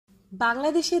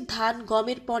বাংলাদেশে ধান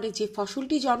গমের পরে যে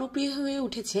ফসলটি জনপ্রিয় হয়ে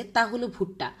উঠেছে তা হলো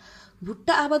ভুট্টা।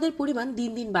 ভুট্টা আবাদের পরিমাণ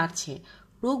দিন দিন বাড়ছে।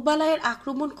 রোগবালাইয়ের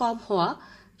আক্রমণ কম হওয়া,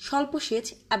 স্বল্প সেচ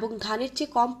এবং ধানের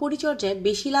চেয়ে কম পরিচর্যায়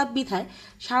বেশি লাভ বিধায়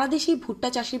সারা দেশেই ভুট্টা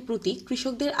চাষের প্রতি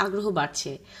কৃষকদের আগ্রহ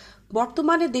বাড়ছে।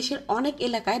 বর্তমানে দেশের অনেক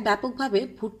এলাকায় ব্যাপকভাবে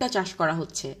ভুট্টা চাষ করা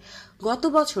হচ্ছে। গত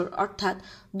বছর অর্থাৎ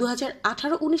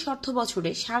 2018-19 অর্থ বছরে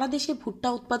সারা দেশে ভুট্টা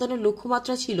উৎপাদনের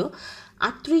লক্ষ্যমাত্রা ছিল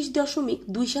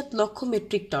 38.27 লক্ষ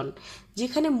মেট্রিক টন,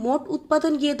 যেখানে মোট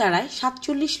উৎপাদন গিয়ে দাঁড়ায়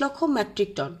 47 লক্ষ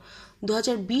মেট্রিক টন।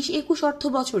 2020-21 অর্থ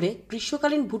বছরে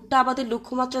গ্রীষ্মকালীন ভুট্টা আবাদের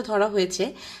লক্ষ্যমাত্রা ধরা হয়েছে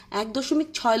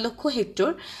 1.6 লক্ষ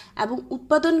হেক্টর এবং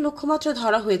উৎপাদন লক্ষ্যমাত্রা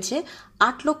ধরা হয়েছে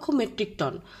 8 লক্ষ মেট্রিক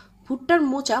টন। ভুট্টার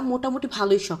মোচা মোটামুটি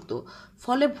ভালোই শক্ত,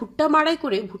 ফলে ভুট্টা মাড়াই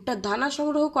করে ভুট্টার দানা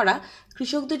সংগ্রহ করা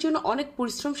কৃষকদের জন্য অনেক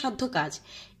পরিশ্রম সাধ্য কাজ।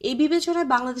 এই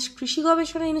বিবেচনায় বাংলাদেশ কৃষি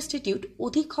গবেষণা ইনস্টিটিউট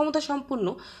অধিক ক্ষমতা সম্পন্ন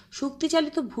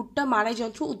শক্তিচালিত ভুট্টা মাড়াই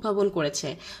যন্ত্র উদ্ভাবন করেছে।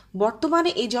 বর্তমানে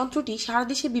এই যন্ত্রটি সারা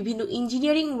দেশে বিভিন্ন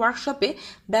ইঞ্জিনিয়ারিং ওয়ার্কশপে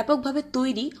ব্যাপকভাবে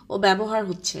তৈরি ও ব্যবহার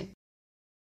হচ্ছে।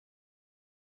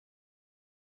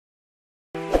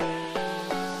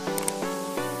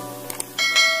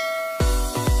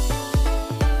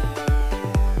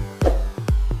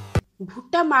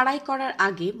 ভুট্টা মাড়াই করার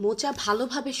আগে মোচা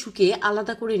ভালোভাবে শুকিয়ে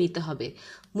আলাদা করে নিতে হবে।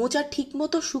 মোচা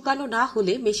ঠিকমতো শুকানো না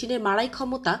হলে মেশিনের মাড়াই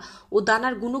ক্ষমতা ও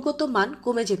দানার গুণগত মান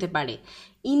কমে যেতে পারে।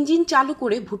 ইঞ্জিন চালু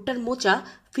করে ভুট্টার মোচা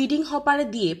ফিডিং হপারে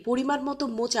দিয়ে পরিমাণ মতো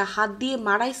মোচা হাত দিয়ে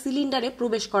মাড়াই সিলিন্ডারে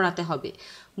প্রবেশ করাতে হবে।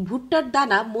 ভুট্টার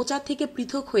দানা মোচা থেকে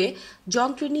পৃথক হয়ে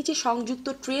যন্ত্রের নিচে সংযুক্ত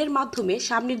ট্রের মাধ্যমে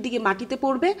সামনের দিকে মাটিতে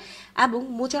পড়বে এবং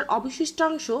মোচার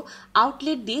অবশিষ্টাংশ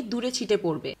আউটলেট দিয়ে দূরে ছিটে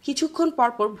পড়বে। কিছুক্ষণ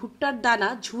পরপর ভুট্টার দানা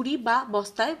ঝুড়ি বা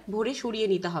বস্তায় ভরে সরিয়ে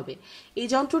নিতে হবে। এই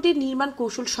যন্ত্রটির নির্মাণ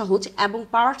কৌশল সহজ এবং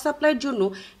পাওয়ার সাপ্লাইয়ের জন্য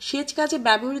সেচ কাজে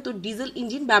ব্যবহৃত ডিজেল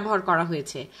ইঞ্জিন ব্যবহার করা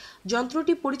হয়েছে।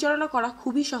 যন্ত্রটি পরিচালনা করা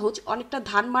খুবই সহজ, অনেকটা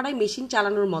ধান মাড়াই মেশিন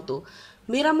চালানোর মতো।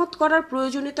 মেরামত করার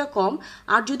প্রয়োজনীয়তা কম,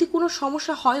 আর যদি কোনো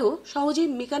সমস্যা হয়ও সহজেই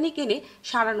মেকানিক এনে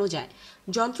সারানো যায়।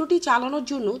 যন্ত্রটি চালানোর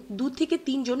জন্য 2 থেকে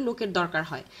 3 জন লোকের দরকার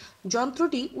হয়।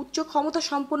 যন্ত্রটি উচ্চ ক্ষমতা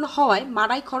সম্পন্ন হওয়ায়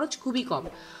মাড়াই খরচ খুবই কম।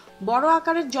 বড়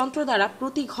আকারের যন্ত্র দ্বারা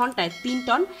প্রতি ঘন্টায় 3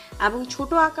 টন এবং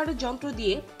ছোট আকারের যন্ত্র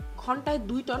দিয়ে ঘন্টায়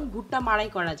 2 টন ভুট্টা মাড়াই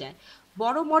করা যায়।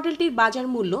 বড় মডেলটির বাজার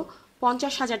মূল্য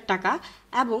 50,000 টাকা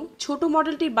এবং ছোট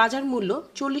মডেলটির বাজার মূল্য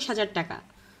 40,000 টাকা।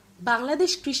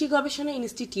 বাংলাদেশ কৃষি গবেষণা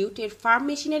ইনস্টিটিউট এর ফার্ম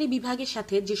মেশিনারি বিভাগের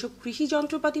সাথে যেসব কৃষি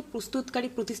যন্ত্রপাতি প্রস্তুতকারী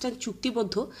প্রতিষ্ঠান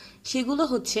চুক্তিবদ্ধ সেগুলো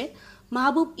হচ্ছে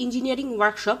মাহবুব ইঞ্জিনিয়ারিং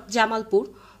ওয়ার্কশপ জামালপুর,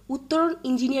 উত্তরণ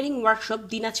engineering workshop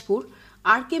Dinajpur,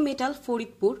 আরকে metal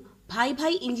Faridpur, ভাই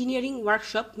ভাই engineering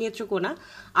workshop Netrokona,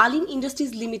 Alim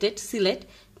industries limited Sylhet,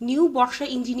 new Barsha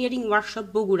engineering workshop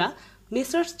Bogura,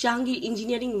 messrs Jahangir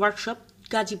engineering workshop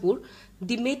Gazipur,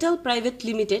 the metal private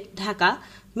limited Dhaka,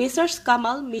 messrs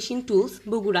Kamal machine tools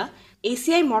Bogura,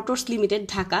 ACI motors limited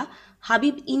Dhaka,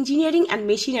 Habib engineering and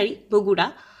machinery Bogura,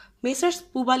 messrs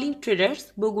Pubali traders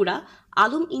Bogura,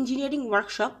 Alam engineering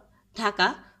workshop Dhaka,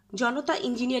 Janata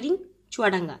engineering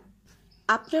Chuadanga.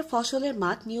 আপনার ফসলের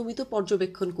মাঠ নিয়মিত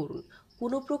পর্যবেক্ষণ করুন।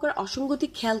 কোনো প্রকার অসঙ্গতি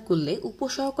খেয়াল করলে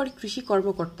উপসহকারী কৃষি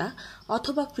কর্মকর্তা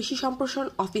অথবা কৃষি সম্প্রসারণ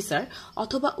অফিসার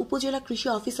অথবা উপজেলা কৃষি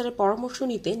অফিসারের পরামর্শ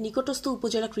নিতে নিকটস্থ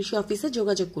উপজেলা কৃষি অফিসে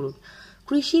যোগাযোগ করুন।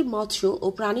 কৃষি, মৎস্য ও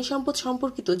প্রাণী সম্পদ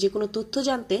সম্পর্কিত যে কোনো তথ্য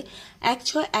জানতে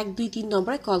 16123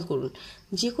 নম্বরে কল করুন।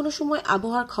 যে কোনো সময়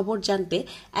আবহাওয়ার খবর জানতে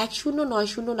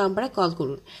 1090 নম্বরে কল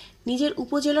করুন। নিজের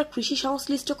উপজেলার কৃষি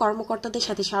সংশ্লিষ্ট কর্মকর্তাদের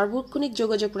সাথে সার্বক্ষণিক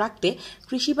যোগাযোগ রাখতে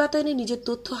কৃষি বাতায়নে নিজের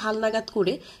তথ্য হালনাগাদ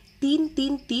করে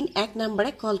 3331 নম্বরে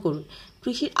কল করুন।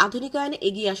 কৃষির আধুনিকায়নে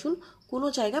এগিয়ে আসুন, কোনো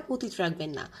জায়গা পতিত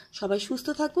রাখবেন না। সবাই সুস্থ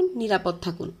থাকুন, নিরাপদ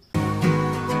থাকুন।